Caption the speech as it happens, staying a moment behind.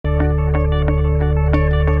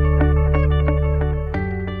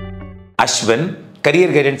Ashwin,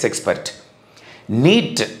 career guidance expert.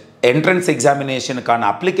 NEET entrance எக்ஸாமினேஷனுக்கான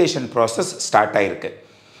application process start ஆகிருக்கு.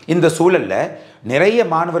 இந்த சூழலில் நிறைய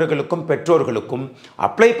மாணவர்களுக்கும் பெற்றோர்களுக்கும்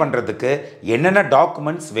அப்ளை பண்ணுறதுக்கு என்னென்ன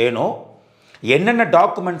டாக்குமெண்ட்ஸ் வேணும், என்னென்ன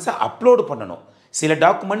டாக்குமெண்ட்ஸை அப்லோடு பண்ணணும். சில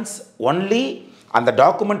டாக்குமெண்ட்ஸ் ஒன்லி அந்த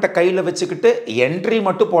டாக்குமெண்ட்டை கையில் வச்சுக்கிட்டு என்ட்ரி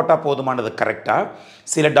மட்டும் போட்டால் போதுமானது கரெக்டாக,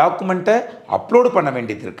 சில டாக்குமெண்ட்டை அப்லோடு பண்ண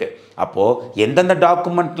வேண்டியது இருக்குது. அப்போது எந்தெந்த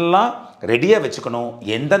டாக்குமெண்ட்லாம் ரெடியாக வச்சுக்கணும்,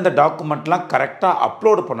 எந்தெந்த டாக்குமெண்ட்லாம் கரெக்டாக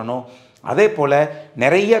அப்லோடு பண்ணணும். அதே போல்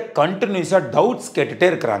நிறைய கண்டினியூஸாக டவுட்ஸ் கேட்டுகிட்டே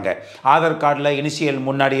இருக்கிறாங்க. ஆதார் கார்டில் இனிஷியல்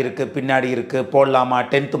முன்னாடி இருக்குது, பின்னாடி இருக்குது, போடலாமா,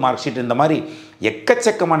 10th மார்க் ஷீட், இந்த மாதிரி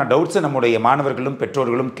எக்கச்சக்கமான டவுட்ஸை நம்முடைய மாணவர்களும்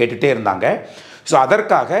பெற்றோர்களும் கேட்டுகிட்டே இருந்தாங்க. ஸோ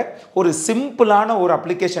அதற்காக ஒரு சிம்பிளான ஒரு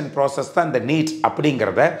அப்ளிகேஷன் ப்ராசஸ் தான் இந்த நீட்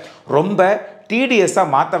அப்படிங்கிறத ரொம்ப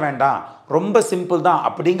டிடிஎஸ்ஸாக மாற்ற வேண்டாம், ரொம்ப சிம்பிள் தான்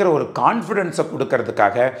அப்படிங்கிற ஒரு கான்ஃபிடென்ஸை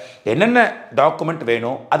கொடுக்கறதுக்காக என்னென்ன டாக்குமெண்ட்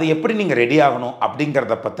வேணும், அது எப்படி நீங்கள் ரெடி ஆகணும்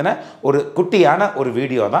அப்படிங்கிறத பற்றின ஒரு குட்டியான ஒரு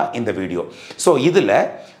வீடியோ தான் இந்த வீடியோ. ஸோ இதில்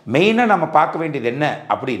மெயினாக நம்ம பார்க்க வேண்டியது என்ன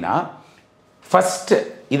அப்படின்னா, ஃபஸ்ட்டு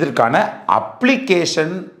இதற்கான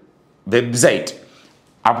அப்ளிகேஷன் வெப்சைட்.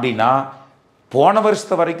 அப்படின்னா போன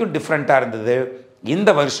வருஷத்து வரைக்கும் டிஃப்ரெண்ட்டாக இருந்தது. இந்த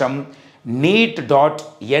வருஷம்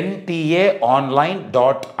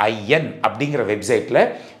neet.ntaonline.in அப்படிங்கிற வெப்சைட்டில்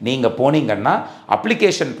நீங்கள் போனீங்கன்னா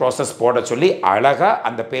அப்ளிகேஷன் ப்ராசஸ் போட சொல்லி அழகாக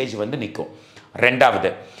அந்த பேஜ் வந்து நிற்கும். ரெண்டாவது,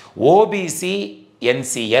 OBC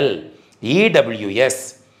NCL, EWS,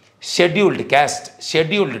 scheduled caste,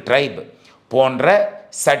 scheduled try போன்ற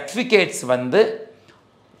சர்டிஃபிகேட்ஸ் வந்து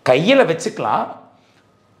கையில் வச்சுக்கலாம்,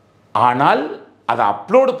 ஆனால் அதை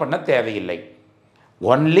அப்லோடு பண்ண தேவையில்லை.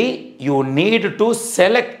 Only you need to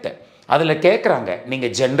select. அதில் கேட்குறாங்க,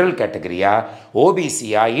 நீங்கள் ஜென்ரல் கேட்டகரியா,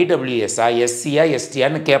 ஓபிசியா, இடபிள்யூஎஸ்ஸா, எஸ்சியா,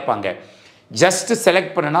 எஸ்டியான்னு கேட்பாங்க. ஜஸ்ட்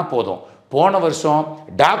செலக்ட் பண்ணினா போதும். போன வருஷம்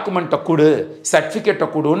டாக்குமெண்ட்டை கொடு, சர்டிஃபிகேட்டை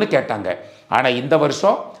கொடுன்னு கேட்டாங்க. ஆனால் இந்த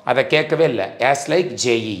வருஷம் அதை கேட்கவே இல்லை. As like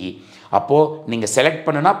JEE. அப்போது நீங்கள் செலக்ட்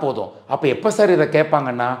பண்ணினா போதும். அப்போ எப்போ சார் இதை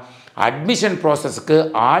கேட்பாங்கன்னா, அட்மிஷன் ப்ராசஸ்க்கு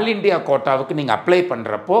ஆல் இண்டியா கோட்டாவுக்கு நீங்கள் அப்ளை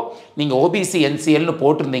பண்ணுறப்போ நீங்கள் ஓபிசி என்சிஎல்னு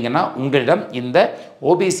போட்டிருந்தீங்கன்னா உங்களிடம் இந்த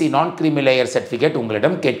ஓபிசி நான் கிரீமி லேயர் சர்டிஃபிகேட்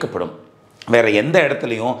உங்களிடம் கேட்கப்படும். வேறு எந்த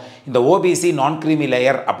இடத்துலையும் இந்த ஓபிசி நான் கிரீமி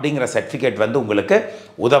லேயர் அப்படிங்கிற சர்டிஃபிகேட் வந்து உங்களுக்கு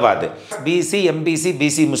உதவாது. பிசி, எம்பிசி,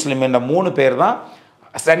 பிசி முஸ்லீம் இந்த 3 பேர் தான்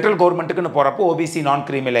சென்ட்ரல் கவர்மெண்ட்டுக்குன்னு போகிறப்போ ஓபிசி நான்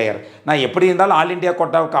கிரீமி லேயர். நான் எப்படி இருந்தாலும் ஆல் இண்டியா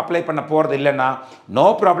கோட்டாவுக்கு அப்ளை பண்ண போகிறது இல்லைன்னா நோ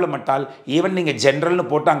ப்ராப்ளம் அட்டால். ஈவன் நீங்கள் ஜென்ரல்னு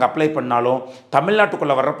போட்டு அங்கே அப்ளை பண்ணாலும்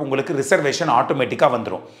தமிழ்நாட்டுக்குள்ளே வர்றப்போ உங்களுக்கு ரிசர்வேஷன் ஆட்டோமேட்டிக்காக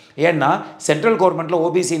வந்துடும். ஏன்னா சென்ட்ரல் கவர்மெண்ட்டில்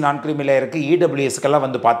ஓபிசி நான் கிரீமி லேயருக்கு, இடபிள்யூஎஸ்க்கெல்லாம்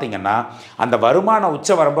வந்து பார்த்தீங்கன்னா அந்த வருமான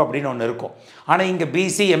உச்சவரம்பு அப்படின்னு ஒன்று இருக்கும். ஆனால் இங்கே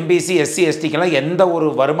பிசி, எம்பிசி, எஸ்சி, எஸ்டிக்கெல்லாம் எந்த ஒரு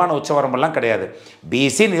வருமான உச்சவரம்பெல்லாம் கிடையாது.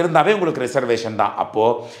 பிசின்னு இருந்தாவே உங்களுக்கு ரிசர்வேஷன் தான்.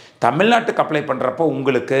 அப்போது தமிழ்நாட்டுக்கு அப்ளை பண்ணுறப்போ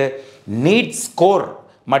உங்களுக்கு நீட் ஸ்கோர்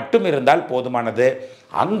மட்டும் இருந்தால் போதுமானது.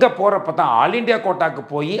 அங்கே போகிறப்ப தான் ஆல் இண்டியா கோட்டாக்கு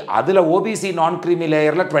போய் அதில் ஓபிசி நான் கிரீமி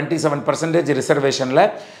லேயரில் 27% ரிசர்வேஷனில்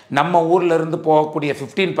நம்ம ஊரில் இருந்து போகக்கூடிய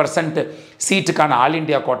 15% சீட்டுக்கான ஆல்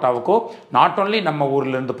இண்டியா கோட்டாவுக்கோ, நாட் ஓன்லி நம்ம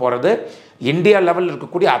ஊர்லேருந்து போகிறது, இந்தியா லெவலில்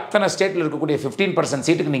இருக்கக்கூடிய அத்தனை ஸ்டேட்டில் இருக்கக்கூடிய 15%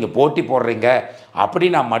 சீட்டுக்கு நீங்கள் போட்டி போடுறீங்க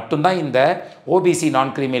அப்படின்னா மட்டும்தான் இந்த ஓபிசி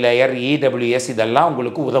நான் கிரீமி லேயர், இடபிள்யூஎஸ் இதெல்லாம்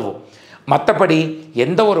உங்களுக்கு உதவும். மற்றபடி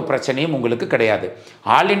எந்த ஒரு பிரச்சனையும் உங்களுக்கு கிடையாது.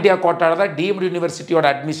 ஆல் இண்டியா கோட்டாவில் தான் டீம்டு யூனிவர்சிட்டியோட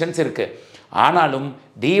அட்மிஷன்ஸ் இருக்குது. ஆனாலும்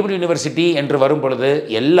டீம்டு யூனிவர்சிட்டி என்று வரும் பொழுது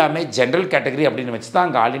எல்லாமே ஜென்ரல் கேட்டகரி அப்படின்னு வச்சு தான்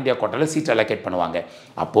அங்கே ஆல் இண்டியா கோட்டாவில் சீட் அலோகேட் பண்ணுவாங்க.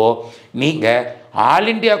 அப்போது நீங்கள்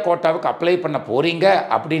ஆல் இண்டியா கோட்டாவுக்கு அப்ளை பண்ண போகிறீங்க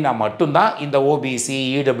அப்படின்னா மட்டும்தான் இந்த ஓபிசி,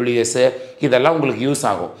 இடபிள்யூஎஸ் இதெல்லாம் உங்களுக்கு யூஸ்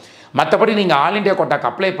ஆகும். மற்றபடி நீங்கள் ஆல் இண்டியா கோட்டாக்கு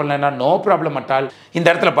அப்ளை பண்ணலைன்னா நோ ப்ராப்ளம் அட்டால். இந்த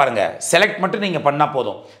இடத்துல பாருங்கள், செலக்ட் மட்டும் நீங்கள் பண்ணால்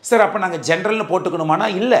போதும். சார் அப்போ நாங்கள் ஜென்ரல்னு போட்டுக்கணுமானா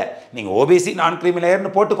இல்லை, நீங்கள் ஓபிசி நான் கிரீமி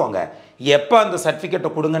லேயர்னு போட்டுக்கோங்க. எப்போ அந்த சர்டிஃபிகேட்டை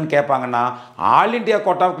கொடுங்கன்னு கேட்பாங்கன்னா ஆல் இண்டியா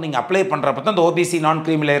கோட்டாவுக்கு நீங்கள் அப்ளை பண்ணுறப்ப தான் அந்த ஓபிசி நான்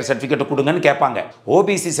கிரீமி லேயர் சர்டிஃபிகேட்டை கொடுங்கன்னு கேட்பாங்க.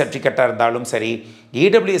 ஓபிசி சர்டிஃபிகேட்டாக இருந்தாலும் சரி,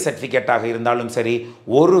 இடபிள்யூஎஸ் சர்டிஃபிகேட்டாக இருந்தாலும் சரி,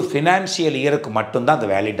 ஒரு ஃபினான்ஷியல் இயருக்கு மட்டும்தான் அது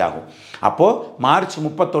வேலிட் ஆகும். அப்போது மார்ச்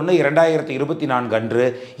 31, 2024 அன்று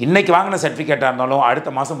இன்றைக்கி வாங்கின சர்டிஃபிகேட்டாக இருந்தாலும் அடுத்த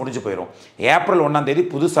மாதம் முடிஞ்சு போயிடும். ஏப்ரல் 1ஆம் தேதி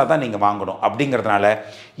புதுசாக தான் நீங்கள் வாங்கணும். அப்படிங்கிறதுனால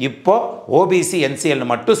இப்போது ஓபிசி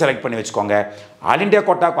என்சிஎல்னு மட்டும் செலக்ட் பண்ணி வச்சுக்கோங்க. ஆல் இண்டியா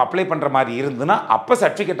கோட்டாவுக்கு அப்ளை பண்ணுற மாதிரி இருந்துன்னா அப்போ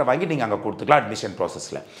சர்டிஃபிகேட்டை வாங்கி நீங்கள் அங்கே கொடுத்துக்கலாம். அட்மிஷன்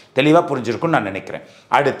ப்ராசஸில் தெளிவாக புரிஞ்சிருக்குன்னு நான் நினைக்கிறேன்.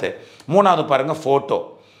 அடுத்து 3வது பாருங்கள், ஃபோட்டோ.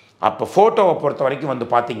 அப்போ ஃபோட்டோவை பொறுத்த வரைக்கும் வந்து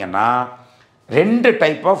பார்த்திங்கன்னா 2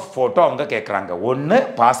 டைப் ஆஃப் ஃபோட்டோ அவங்க கேட்குறாங்க. ஒன்று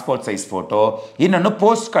பாஸ்போர்ட் சைஸ் ஃபோட்டோ, இன்னொன்று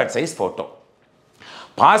post card size photo.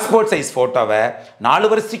 Passport size ஃபோட்டோவை 4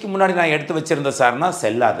 வருஷத்துக்கு முன்னாடி நான் எடுத்து வச்சுருந்தேன் சார்னா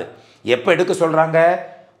செல்லாது. எப்போ எடுக்க சொல்கிறாங்க?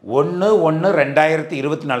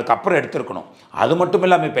 1/1/2024 அப்புறம் எடுத்துருக்கணும். அது மட்டும்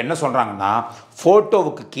இல்லாமல் இப்போ என்ன சொல்கிறாங்கன்னா,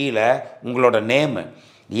 ஃபோட்டோவுக்கு கீழே உங்களோட நேமு,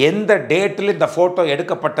 எந்த டேட்டில் இந்த ஃபோட்டோ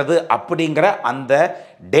எடுக்கப்பட்டது அப்படிங்கிற அந்த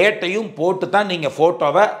டேட்டையும் போட்டு தான் நீங்கள்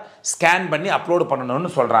ஃபோட்டோவை ஸ்கேன் பண்ணி அப்லோடு பண்ணணும்னு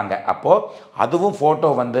சொல்கிறாங்க. அப்போது அதுவும் ஃபோட்டோ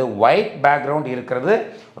வந்து ஒயிட் பேக்ரவுண்ட் இருக்கிறது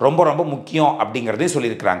ரொம்ப ரொம்ப முக்கியம் அப்படிங்கிறதையும்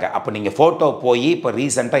சொல்லியிருக்கிறாங்க. அப்போ நீங்கள் ஃபோட்டோ போய் இப்போ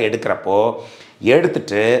ரீசெண்டாக எடுக்கிறப்போ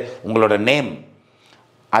எடுத்துட்டு உங்களோட நேம்,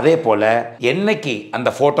 அதே போல் என்னைக்கு அந்த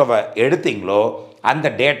ஃபோட்டோவை எடுத்தீங்களோ அந்த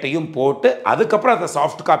டேட்டையும் போட்டு அதுக்கப்புறம் அந்த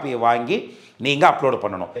சாஃப்ட் காப்பியை வாங்கி நீங்கள் அப்லோடு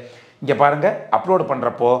பண்ணணும். இங்கே பாருங்கள், அப்லோடு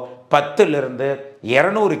பண்ணுறப்போ 10லிருந்து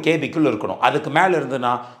 200 கேபிக்குள் இருக்கணும். அதுக்கு மேலே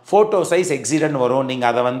இருந்துன்னா ஃபோட்டோ சைஸ் எக்ஸீடன்னு வரும். நீங்கள்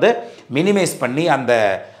அதை வந்து மினிமைஸ் பண்ணி அந்த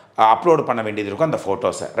அப்லோடு பண்ண வேண்டியது இருக்கும் அந்த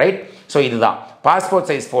ஃபோட்டோஸை, ரைட்? ஸோ இதுதான் passport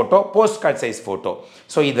size photo, post card size photo.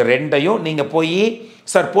 So இது ரெண்டையும் நீங்கள் போய்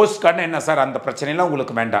சார் போஸ்ட் கார்டுன்னு என்ன சார், அந்த பிரச்சனைலாம்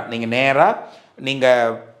உங்களுக்கு வேண்டாம். நீங்கள் நேராக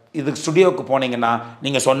நீங்கள் இதுக்கு ஸ்டுடியோவுக்கு போனீங்கன்னா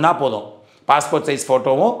நீங்கள் சொன்னால் போதும், பாஸ்போர்ட் சைஸ்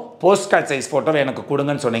ஃபோட்டோவும் போஸ்ட் கார்டு சைஸ் ஃபோட்டோவும் எனக்கு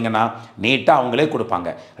கொடுங்கன்னு சொன்னீங்கன்னா நீட்டாக அவங்களே கொடுப்பாங்க.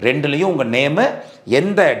 ரெண்டுலேயும் உங்கள் நேமு,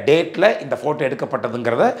 எந்த டேட்டில் இந்த ஃபோட்டோ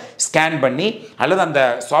எடுக்கப்பட்டதுங்கிறத ஸ்கேன் பண்ணி அல்லது அந்த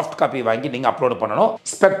சாஃப்ட் காப்பி வாங்கி நீங்கள் அப்லோடு பண்ணணும்.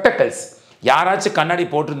 ஸ்பெக்டக்கல்ஸ், யாராச்சும் கண்ணாடி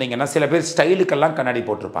போட்டிருந்தீங்கன்னா, சில பேர் ஸ்டைலுக்கெல்லாம் கண்ணாடி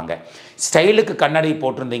போட்டிருப்பாங்க. ஸ்டைலுக்கு கண்ணாடி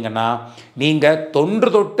போட்டிருந்தீங்கன்னா நீங்கள்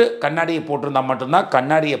தொட்டு கண்ணாடியை போட்டிருந்தால் மட்டும்தான்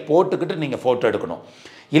கண்ணாடியை போட்டுக்கிட்டு நீங்கள் ஃபோட்டோ எடுக்கணும்.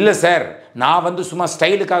 இல்லை சார், நான் வந்து சும்மா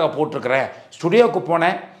ஸ்டைலுக்காக போட்டிருக்கிறேன், ஸ்டுடியோவுக்கு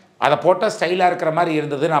போனேன், அதை போட்டால் ஸ்டைலாக இருக்கிற மாதிரி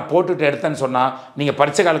இருந்தது, நான் போட்டுட்டு எடுத்தேன்னு சொன்னால் நீங்கள்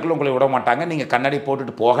பரிச்சை காலக்குள்ள உங்களை விட மாட்டாங்க. நீங்கள் கண்ணாடி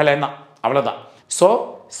போட்டுட்டு போகலைன்னா அவ்வளோதான். ஸோ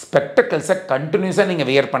ஸ்பெக்டக்கல்ஸை கண்டினியூஸாக நீங்கள்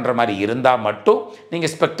வியர் பண்ணுற மாதிரி இருந்தால் மட்டும்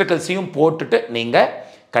நீங்கள் ஸ்பெக்டக்கல்ஸையும் போட்டுட்டு நீங்கள்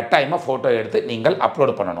கட்டாயமாக ஃபோட்டோ எடுத்து நீங்கள்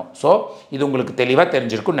அப்லோடு பண்ணணும். ஸோ இது உங்களுக்கு தெளிவாக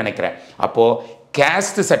தெரிஞ்சிருக்குன்னு நினைக்கிறேன். அப்போது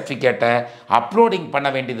கேஸ்ட் சர்டிஃபிகேட்டை அப்லோடிங் பண்ண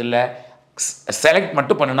வேண்டியதில்லை, செலக்ட்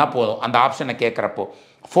மட்டும் பண்ணுனா போதும். அந்த ஆப்ஷனை கேட்குறப்போ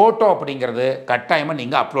ஃபோட்டோ அப்படிங்கிறது கட்டாயமாக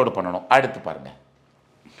நீங்கள் அப்லோடு பண்ணணும். அடுத்து பாருங்கள்,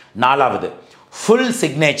 4வது ஃபுல்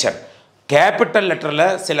சிக்னேச்சர். கேபிட்டல் லெட்டரில்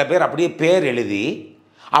சில பேர் அப்படியே பேர் எழுதி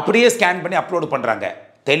அப்படியே ஸ்கேன் பண்ணி அப்லோடு பண்ணுறாங்க.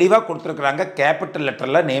 தெளிவாக கொடுத்துருக்குறாங்க கேபிட்டல்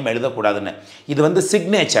லெட்டரில் நேம் எழுதக்கூடாதுன்னு. இது வந்து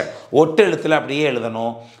சிக்னேச்சர், ஒட்டு எழுத்தில் அப்படியே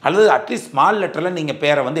எழுதணும், அல்லது அட்லீஸ்ட் ஸ்மால் லெட்டரில் நீங்கள்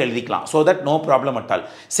பேரை வந்து எழுதிக்கலாம். So that no problem at all.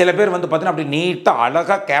 சில பேர் வந்து பார்த்தீங்கன்னா அப்படி நீட்டாக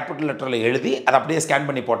அழகாக கேபிட்டல் லெட்டரில் எழுதி அதை அப்படியே ஸ்கேன்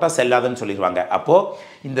பண்ணி போட்டால் செல்லாதுன்னு சொல்லிடுவாங்க. அப்போது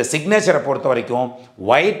இந்த சிக்னேச்சரை பொறுத்த வரைக்கும்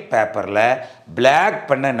ஒயிட் பேப்பரில் பிளாக்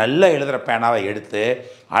பண்ண நல்லா எழுதுகிற பேனாவை எடுத்து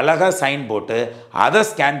அழகாக சைன் போட்டு அதை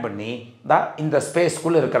ஸ்கேன் பண்ணி தான் இந்த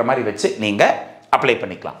ஸ்பேஸ்க்குள்ளே இருக்கிற மாதிரி வச்சு நீங்கள் அப்ளை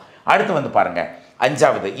பண்ணிக்கலாம். அடுத்து வந்து பாருங்கள்,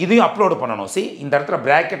 5வது இதையும் அப்லோடு பண்ணணும். இந்த இடத்துல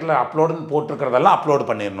ப்ராக்கெட்டில் அப்லோடுன்னு போட்டிருக்கிறதெல்லாம் அப்லோடு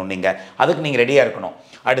பண்ணிடணும். நீங்கள் அதுக்கு நீங்கள் ரெடியாக இருக்கணும்.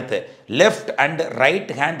 அடுத்து left and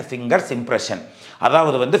right hand fingers impression.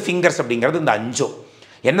 அதாவது வந்து ஃபிங்கர்ஸ் அப்படிங்கிறது இந்த 5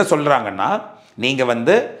 என்ன சொல்கிறாங்கன்னா, நீங்கள்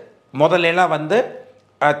வந்து முதல்லலாம் வந்து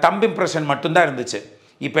தம்பு இம்ப்ரெஷன் மட்டும்தான் இருந்துச்சு.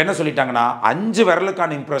 இப்போ என்ன சொல்லிட்டாங்கன்னா 5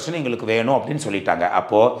 விரலுக்கான இம்ப்ரெஷன் எங்களுக்கு வேணும் அப்படின்னு சொல்லிட்டாங்க.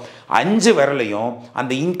 அப்போது 5 விரலையும்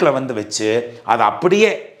அந்த இங்கில் வந்து வச்சு அதை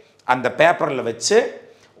அப்படியே அந்த பேப்பரில் வச்சு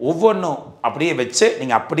ஒவ்வொன்றும் அப்படியே வச்சு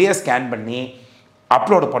நீங்கள் அப்படியே ஸ்கேன் பண்ணி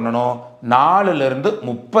அப்லோடு பண்ணணும். 4லிருந்து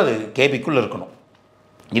 30 கேபிக்குள்ளே இருக்கணும்.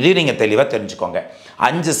 இதையும் நீங்கள் தெளிவாக தெரிஞ்சுக்கோங்க.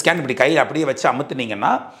 5 ஸ்கேன் இப்படி கையில் அப்படியே வச்சு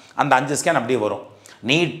அமுத்துனீங்கன்னா அந்த 5 ஸ்கேன் அப்படியே வரும்.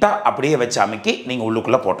 நீட்டாக அப்படியே வச்சு அமுக்கி நீங்கள்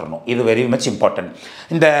உள்ளுக்குள்ளே போட்டுடணும். இது வெரி மச் இம்பார்ட்டன்ட்.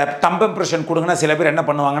 இந்த தம்பு இம்ப்ரெஷன் கொடுங்கன்னா சில பேர் என்ன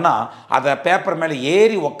பண்ணுவாங்கன்னா, அதை பேப்பர் மேலே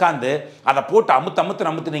ஏறி உக்காந்து அதை போட்டு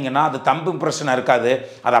அமுத்துனீங்கன்னா அது தம்பு இம்ப்ரெஷனாக இருக்காது.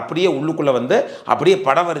 அது அப்படியே உள்ளுக்குள்ளே வந்து அப்படியே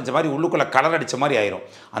படம் வரைஞ்ச மாதிரி உள்ளுக்குள்ளே கலர் அடித்த மாதிரி ஆயிரும்.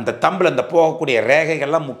 அந்த தம்பில் அந்த போகக்கூடிய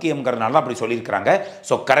ரேகைகள்லாம் முக்கியங்கிறதுனால அப்படி சொல்லியிருக்கிறாங்க.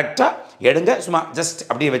 ஸோ கரெக்டாக எடுங்க, சும்மா ஜஸ்ட்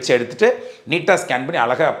அப்படியே வச்சு எடுத்துகிட்டு நீட்டாக ஸ்கேன் பண்ணி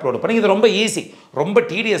அழகாக அப்லோடு பண்ணி. இது ரொம்ப ஈஸி, ரொம்ப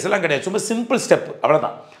டிடிஎஸ் எல்லாம் கிடையாது, சும்மா சிம்பிள் ஸ்டெப்,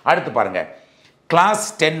 அவ்வளோதான். அடுத்து பாருங்கள், கிளாஸ்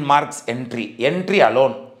 10 மார்க்ஸ் என்ட்ரி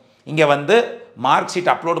அலோன். இங்கே வந்து மார்க் ஷீட்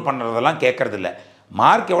அப்லோடு பண்ணுறதெல்லாம் கேட்குறது இல்லை.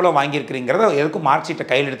 மார்க் எவ்வளோ வாங்கியிருக்கிறீங்கிறத எதுக்கும் மார்க் ஷீட்டை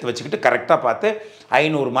கையில் எடுத்து வச்சுக்கிட்டு கரெக்டாக பார்த்து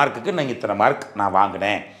 500 மார்க்குக்கு நீங்கள் இத்தனை மார்க் நான்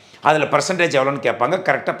வாங்கினேன், அதில் பர்சன்டேஜ் எவ்வளோன்னு கேட்பாங்க.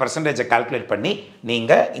 கரெக்டாக பர்சன்டேஜை கால்குலேட் பண்ணி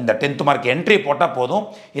நீங்கள் இந்த 10th மார்க் என்ட்ரி போட்டால் போதும்.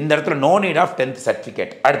 இந்த இடத்துல no need of 10th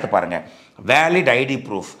certificate. அடுத்து பாருங்கள், valid ID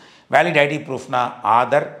proof. Valid ID ப்ரூஃப்னா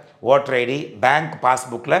Aadhaar, voter ID, bank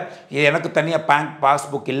பாஸ்புக்கில். இது எனக்கு தனியாக பேங்க்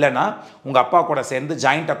பாஸ்புக் இல்லைன்னா உங்கள் அப்பா கூட சேர்ந்து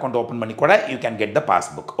ஜாயிண்ட் அக்கௌண்ட் ஓப்பன் பண்ணி கூட you can get the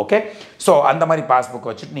passbook. Okay, so அந்த மாதிரி பாஸ்புக்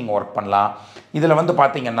வச்சுட்டு நீங்கள் ஒர்க் பண்ணலாம். இதில் வந்து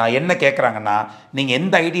பார்த்தீங்கன்னா என்ன கேட்குறாங்கன்னா, நீங்கள்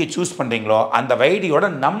எந்த ஐடியை சூஸ் பண்ணுறீங்களோ அந்த ஐடியோட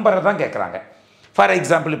நம்பரை தான் கேட்குறாங்க. ஃபார்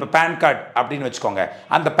எக்ஸாம்பிள் இப்போ பேன் கார்டு அப்படின்னு வச்சுக்கோங்க,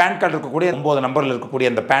 அந்த பேன் கார்டு இருக்கக்கூடிய 9 நம்பரில் இருக்கக்கூடிய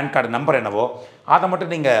அந்த பேன் கார்டு நம்பர் என்னவோ அதை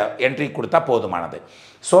மட்டும் நீங்கள் என்ட்ரி கொடுத்தா போதுமானது.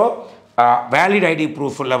 ஸோ வேலிட் ஐடி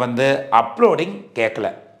ப்ரூஃபில் வந்து அப்லோடிங் கேட்கல,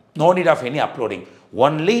 no need of any uploading,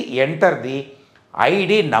 only enter the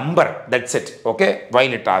ID number, that's it. Okay,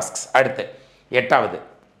 while it asks. அடுத்து 8வது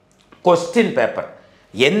கொஸ்டின் பேப்பர்.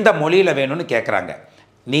 எந்த மொழியில் வேணும்னு கேட்குறாங்க.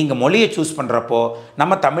 நீங்கள் மொழியை சூஸ் பண்ணுறப்போ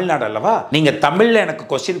நம்ம தமிழ்நாடு அல்லவா, நீங்கள் தமிழில் எனக்கு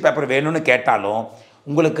கொஸ்டின் பேப்பர் வேணும்னு கேட்டாலும்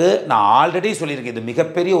உங்களுக்கு நான் ஆல்ரெடி சொல்லியிருக்கேன், இது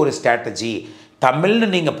மிகப்பெரிய ஒரு ஸ்ட்ராட்டஜி. தமிழ்னு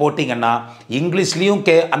நீங்கள் போட்டிங்கன்னா இங்கிலீஷ்லேயும்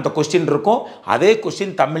அந்த கொஸ்டின் இருக்கும், அதே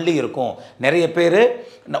கொஸ்டின் தமிழ்லேயும் இருக்கும். நிறைய பேர்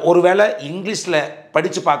ஒருவேளை இங்கிலீஷில்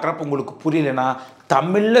படித்து பார்க்குறப்ப உங்களுக்கு புரியலன்னா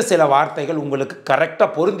தமிழில் சில வார்த்தைகள் உங்களுக்கு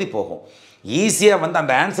கரெக்டாக பொருந்தி போகும். ஈஸியாக வந்து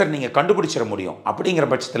அந்த ஆன்சர் நீங்கள் கண்டுபிடிச்சிட முடியும். அப்படிங்கிற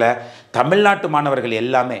பட்சத்தில் தமிழ்நாட்டு மாணவர்கள்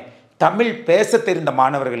எல்லாமே, தமிழ் பேச தெரிந்த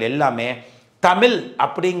மாணவர்கள் எல்லாமே தமிழ்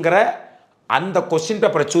அப்படிங்கிற அந்த கொஸ்டின்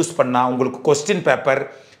பேப்பரை சூஸ் பண்ணால் உங்களுக்கு கொஸ்டின் பேப்பர்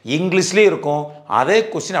இங்கிலீஷ்லேயும் இருக்கும், அதே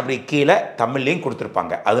கொஸ்டின் அப்படி கீழே தமிழ்லேயும்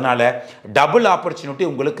கொடுத்துருப்பாங்க. அதனால டபுள் ஆப்பர்ச்சுனிட்டி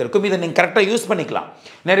உங்களுக்கு இருக்கும். இதை நீங்கள் கரெக்டாக யூஸ் பண்ணிக்கலாம்.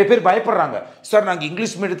 நிறைய பேர் பயப்படுறாங்க, சார் நாங்கள்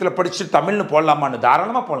இங்கிலீஷ் மீடியத்தில் படிச்சுட்டு தமிழ்னு போடலாமான்னு.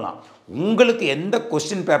 தாராளமாக போடலாம். உங்களுக்கு எந்த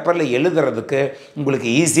கொஸ்டின் பேப்பரில் எழுதுறதுக்கு உங்களுக்கு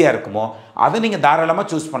ஈஸியாக இருக்குமோ அதை நீங்கள் தாராளமாக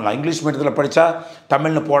சூஸ் பண்ணலாம். இங்கிலீஷ் மீடியத்தில் படித்தா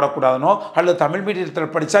தமிழ்னு போடக்கூடாதுனோ அல்லது தமிழ்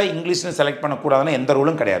மீடியத்தில் படித்தா இங்கிலீஷ்னு செலக்ட் பண்ணக்கூடாதுன்னு எந்த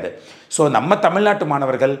ரூலும் கிடையாது. ஸோ நம்ம தமிழ்நாட்டு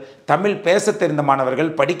மாணவர்கள், தமிழ் பேச தெரிந்த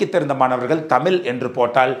மாணவர்கள், படிக்க தெரிந்த மாணவர்கள் தமிழ் என்று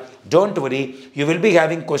போட்டால் don't worry, you will be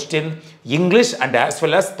having question English and as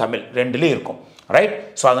well as Tamil ரெண்டுலேயும் இருக்கும். ரைட்?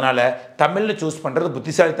 ஸோ அதனால் தமிழ்னு சூஸ் பண்ணுறது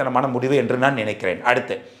புத்திசாலித்தனமான முடிவு என்று நான் நினைக்கிறேன்.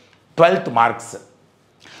 அடுத்து 12th marks.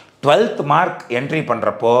 12th mark entry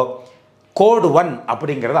பண்ணுறப்போ கோடு 1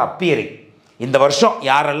 அப்படிங்கிறது அப்பியரிங். இந்த வருஷம்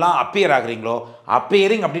யாரெல்லாம் அப்பியர் ஆகுறீங்களோ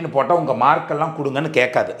அப்பியரிங் அப்படின்னு போட்டால் உங்கள் மார்க்கெல்லாம் கொடுங்கன்னு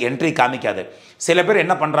கேட்காது, என்ட்ரி காமிக்காது. சில பேர்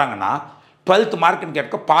என்ன பண்ணுறாங்கன்னா 12th மார்க்குன்னு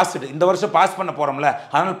கேட்க பாஸ்டு, இந்த வருஷம் பாஸ் பண்ண போகிறோம்ல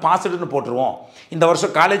அதனால் பாஸ்டுன்னு போட்டுருவோம், இந்த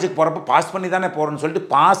வருஷம் காலேஜுக்கு போகிறப்ப பாஸ் பண்ணி தானே போகிறோன்னு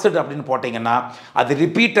சொல்லிட்டு பாஸ்டு அப்படின்னு போட்டிங்கன்னா அது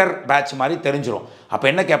ரிப்பீட்டர் பேட்ச் மாதிரி தெரிஞ்சிடும். அப்போ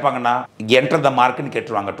என்ன கேட்பாங்கன்னா என்டர் த மார்க்குன்னு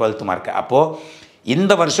கேட்டுருவாங்க 12th மார்க்கு. அப்போது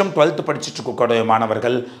இந்த வருஷம் 12th படிச்சுட்டு இருக்கக்கூடிய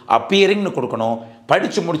மாணவர்கள் அப்பியரிங்னு கொடுக்கணும்.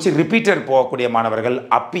 படித்து முடித்து ரிப்பீட்டர் போகக்கூடிய மாணவர்கள்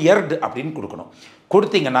அப்பியர்டு அப்படின்னு கொடுக்கணும்.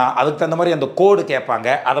 கொடுத்தீங்கன்னா அதுக்கு தகுந்த மாதிரி அந்த கோடு கேட்பாங்க,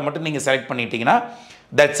 அதை மட்டும் நீங்கள் செலக்ட் பண்ணிட்டீங்கன்னா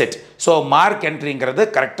தட்ஸ் இட். ஸோ மார்க் என்ட்ரிங்கிறது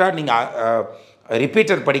கரெக்டாக நீங்கள்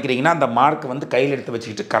ரிப்பீட்டர் படிக்கிறீங்கன்னா அந்த மார்க் வந்து கையில் எடுத்து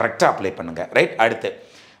வச்சுக்கிட்டு கரெக்டாக அப்ளை பண்ணுங்கள். ரைட்? அடுத்து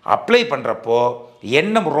அப்ளை பண்ணுறப்போ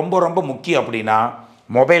என்ன ரொம்ப ரொம்ப முக்கியம் அப்படின்னா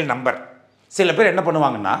மொபைல் நம்பர். சில பேர் என்ன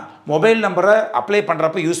பண்ணுவாங்கன்னா மொபைல் நம்பரை அப்ளை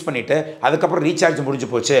பண்ணுறப்ப யூஸ் பண்ணிவிட்டு அதுக்கப்புறம் ரீசார்ஜ் முடிஞ்சு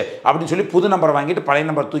போச்சு அப்படின்னு சொல்லி புது நம்பரை வாங்கிட்டு பழைய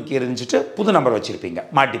நம்பர் தூக்கி எரிஞ்சிட்டு புது நம்பர் வச்சுருப்பீங்க,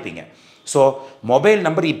 மாட்டிப்பீங்க. ஸோ மொபைல்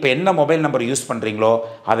நம்பர் இப்போ என்ன மொபைல் நம்பர் யூஸ் பண்ணுறீங்களோ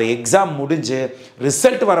அதை எக்ஸாம் முடிஞ்சு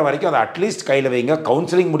ரிசல்ட் வர வரைக்கும் அதை அட்லீஸ்ட் கையில் வைங்க.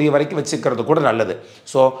 கவுன்சிலிங் முடிய வரைக்கும் வச்சுக்கிறது கூட நல்லது.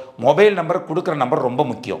 ஸோ மொபைல் நம்பர் கொடுக்குற நம்பர் ரொம்ப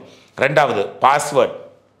முக்கியம். ரெண்டாவது பாஸ்வேர்டு.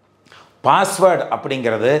 பாஸ்வேர்டு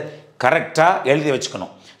அப்படிங்கிறது கரெக்டாக எழுதி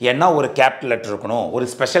வச்சுக்கணும். ஏன்னா ஒரு கேபிட்டல் லெட்டர் இருக்கணும், ஒரு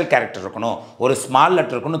ஸ்பெஷல் கேரக்டர் இருக்கணும், ஒரு ஸ்மால்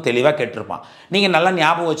லெட்டர் இருக்கணும், தெளிவாக கேட்டிருப்பான். நீங்கள் நல்லா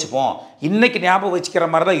ஞாபகம் வச்சுப்போம், இன்றைக்கி ஞாபகம் வச்சுக்கிற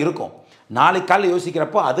மாதிரி தான் இருக்கும். நாளைக்கு காலையில்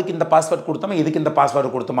யோசிக்கிறப்போ அதுக்கு இந்த பாஸ்வேர்டு கொடுத்தோமா இதுக்கு இந்த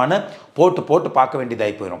பாஸ்வேர்டு கொடுத்தோமான்னு போட்டு பார்க்க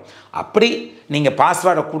வேண்டியதாகி போயிடும். அப்படி நீங்கள்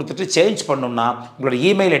பாஸ்வேர்டை கொடுத்துட்டு சேஞ்ச் பண்ணணும்னா உங்களோட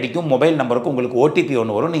இமெயில் ஐடிக்கும் மொபைல் நம்பருக்கும் உங்களுக்கு ஓடிபி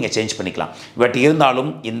ஒன்று வரும், நீங்கள் சேஞ்ச் பண்ணிக்கலாம். பட்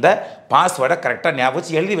இருந்தாலும் இந்த பாஸ்வேர்டை கரெக்டாக ஞாபகம்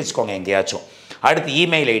வச்சு எழுதி வச்சுக்கோங்க எங்கேயாச்சும். அடுத்து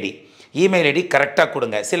இமெயில் ஐடி. இமெயில் ஐடி கரெக்டாக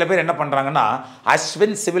கொடுங்க. சில பேர் என்ன பண்ணுறாங்கன்னா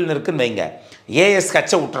அஸ்வின் சிவில்னு இருக்குன்னு வைங்க,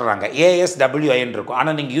 ஏஎஸ்ஹெச்சை விட்டுறாங்க, ஏஎஸ்டபிள்யூஐன்னு இருக்கும்.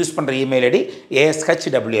 ஆனால் நீங்கள் யூஸ் பண்ணுற இமெயில் ஐடி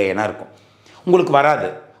ஏஎஸ்ஹெச்டபிள்யூஐனாக இருக்கும். உங்களுக்கு வராது,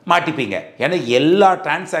 மாட்டிப்பீங்க. ஏன்னா எல்லா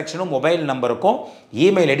டிரான்சாக்ஷனும் மொபைல் நம்பருக்கும்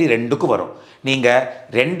இமெயில் ஐடி ரெண்டுக்கும் வரும். நீங்கள்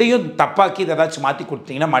ரெண்டையும் தப்பாக்கி ஏதாச்சும் மாற்றி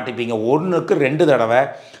கொடுத்தீங்கன்னா மாட்டிப்பீங்க. 1க்கு 2 தடவை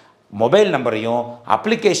மொபைல் நம்பரையும்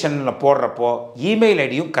அப்ளிகேஷனில் போடுறப்போ இமெயில்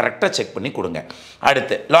ஐடியும் கரெக்டாக செக் பண்ணி கொடுங்க.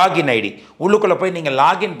 அடுத்து லாகின் ஐடி. உள்ளுக்குள்ளே போய் நீங்கள்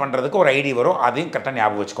லாகின் பண்ணுறதுக்கு ஒரு ஐடி வரும், அதையும் கரெக்டாக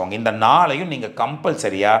ஞாபகம் வச்சுக்கோங்க. இந்த 4ஐயும் நீங்கள்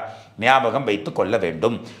கம்பல்சரியாக ஞாபகம் வைத்து கொள்ள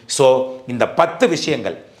வேண்டும். ஸோ இந்த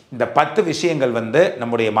 10 விஷயங்கள் வந்து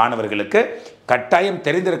நம்முடைய மாணவர்களுக்கு கட்டாயம்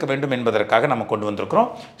தெரிந்திருக்க வேண்டும் என்பதற்காக நம்ம கொண்டு வந்திருக்கிறோம்.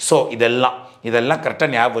 ஸோ இதெல்லாம்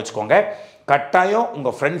கரெக்டாக ஞாபகம் வச்சுக்கோங்க. கட்டாயம்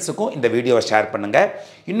உங்கள் ஃப்ரெண்ட்ஸுக்கும் இந்த வீடியோவை ஷேர் பண்ணுங்கள்.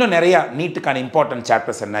 இன்னும் நிறையா நீட்டுக்கான இம்பார்ட்டன்ட்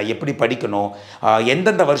சாப்டர்ஸ் என்ன, எப்படி படிக்கணும்,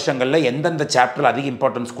 எந்தெந்த வருஷங்களில் எந்தெந்த சாப்டரில் அதிக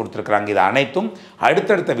இம்பார்ட்டன்ஸ் கொடுத்துருக்குறாங்க, இது அனைத்தும்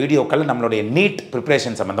அடுத்தடுத்த வீடியோக்களில் நம்மளுடைய நீட்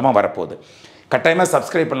ப்ரிப்ரேஷன் சம்மந்தமாக வரப்போகுது. கட்டாயமாக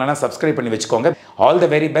சப்ஸ்கிரைப் பண்ணலன்னா சப்ஸ்கிரைப் பண்ணி வச்சுக்கோங்க. All the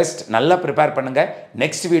very best. நல்லா ப்ரிப்பேர் பண்ணுங்கள்.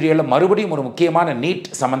 நெக்ஸ்ட் வீடியோவில் மறுபடியும் ஒரு முக்கியமான நீட்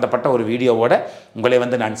சம்மந்தப்பட்ட ஒரு வீடியோவோட உங்களை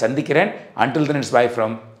வந்து நான் சந்திக்கிறேன். Until then it's by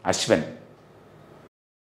from Ashwin.